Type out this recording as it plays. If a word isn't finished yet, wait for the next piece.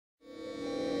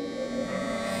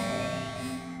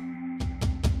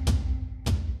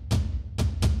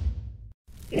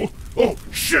Oh,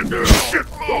 shit! Shit!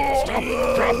 Stop!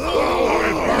 Drop!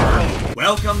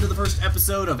 Welcome to the first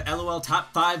episode of LOL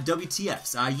Top 5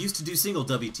 WTFs. I used to do single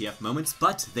WTF moments,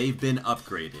 but they've been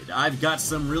upgraded. I've got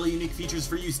some really unique features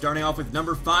for you, starting off with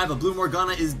number 5. A Blue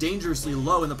Morgana is dangerously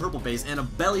low in the purple base, and a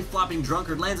belly-flopping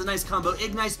drunkard lands a nice combo,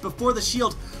 ignites before the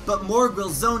shield, but Morg will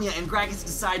zone ya, and Gragas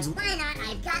decides, why not?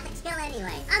 I've got the kill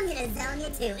anyway. I'm gonna zone you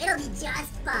too. It'll be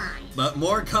just fine. But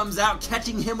Morg comes out,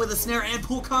 catching him with a snare and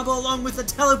pull combo along with a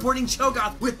teleporting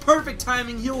Cho'Gath. With perfect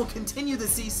timing, he will continue the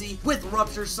CC with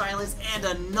Rupture, Silence, and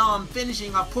a Nom,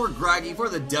 finishing off poor Groggy for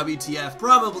the WTF,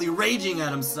 probably raging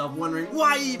at himself, wondering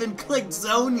why he even clicked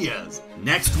Zonias.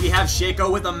 Next, we have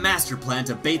Shaco with a master plan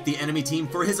to bait the enemy team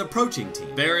for his approaching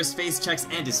team. Varus face checks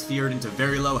and is feared into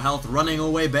very low health, running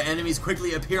away, but enemies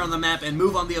quickly appear on the map and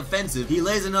move on the offensive. He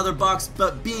lays another box,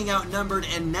 but being outnumbered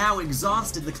and now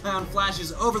exhausted, the clown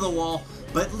flashes over the wall,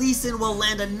 but Lee Sin will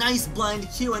land a nice blind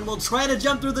Q and will try to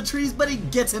jump through the trees, but he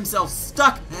gets himself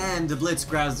stuck. And Blitz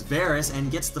grabs Varus and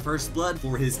gets the first blood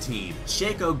for his team.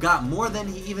 Shaco got more than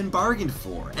he even bargained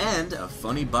for, and a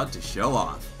funny bug to show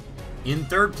off. In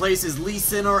third place is Lee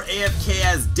Sin, or AFK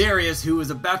as Darius, who is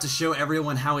about to show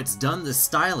everyone how it's done the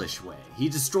stylish way. He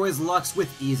destroys Lux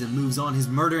with ease and moves on his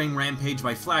murdering rampage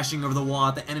by flashing over the wall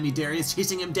at the enemy Darius,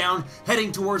 chasing him down,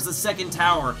 heading towards the second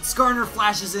tower. Skarner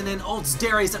flashes in and ults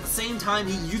Darius. At the same time,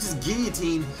 he uses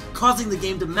Guillotine, causing the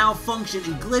game to malfunction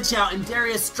and glitch out, and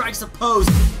Darius strikes a pose.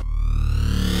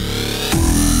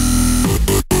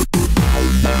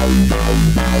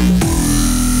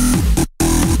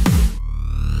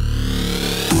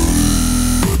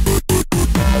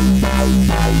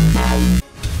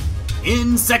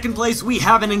 In second place, we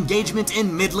have an engagement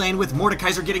in mid lane with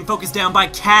Mordekaiser getting focused down by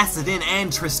Kassadin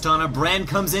and Tristana. Brand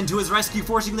comes in to his rescue,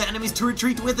 forcing the enemies to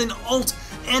retreat with an ult,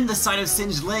 and the side of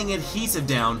Singed laying adhesive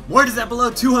down. Word is at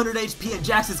below 200 HP and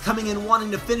Jax is coming in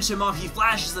wanting to finish him off. He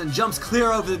flashes and jumps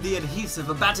clear over the adhesive,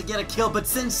 about to get a kill, but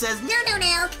Singed says, No,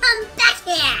 come back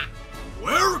here!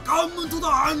 Welcome to the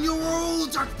annual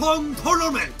Jackpot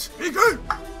Tournament! Begin!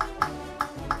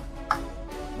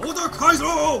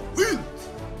 Mordekaiser wins!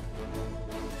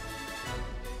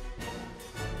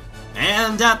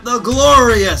 And at the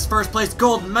glorious first place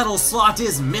gold medal slot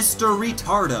is Mr.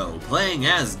 Retardo, playing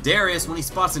as Darius. When he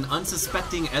spots an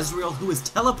unsuspecting Ezreal who is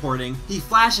teleporting, he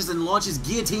flashes and launches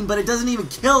Guillotine, but it doesn't even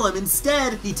kill him.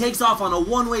 Instead, he takes off on a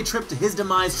one-way trip to his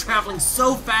demise, traveling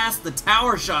so fast the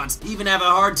tower shots even have a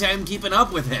hard time keeping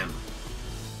up with him.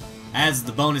 As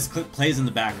the bonus clip plays in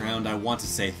the background, I want to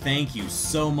say thank you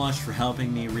so much for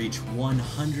helping me reach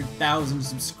 100,000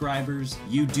 subscribers.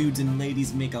 You dudes and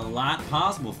ladies make a lot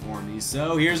possible for me,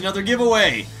 so here's another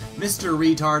giveaway! Mr.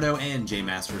 Retardo and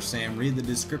J-Master Sam, read the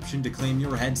description to claim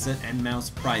your headset and mouse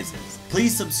prizes.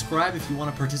 Please subscribe if you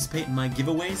want to participate in my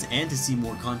giveaways and to see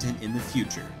more content in the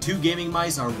future. 2 gaming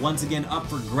mice are once again up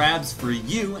for grabs for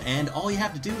you, and all you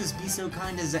have to do is be so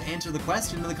kind as to answer the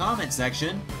question in the comment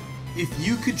section. If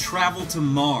you could travel to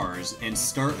Mars and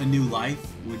start a new life,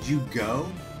 would you go?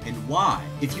 And why?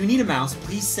 If you need a mouse,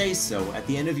 please say so at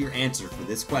the end of your answer for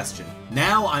this question.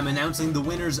 Now I'm announcing the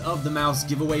winners of the mouse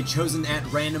giveaway chosen at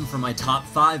random for my top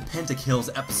 5 Pentakills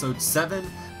episode 7,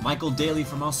 Michael Daly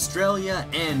from Australia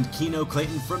and Keno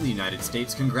Clayton from the United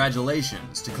States.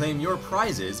 Congratulations! To claim your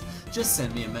prizes, just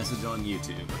send me a message on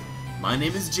YouTube. My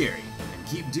name is Jerry, and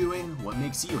keep doing what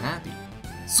makes you happy.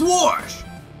 Swoosh!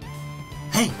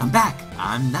 Hey, I'm back!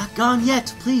 I'm not gone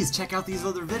yet. Please check out these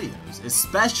other videos,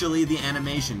 especially the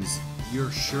animations.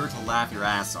 You're sure to laugh your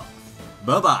ass off.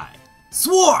 Bye-bye.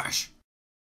 Swoosh!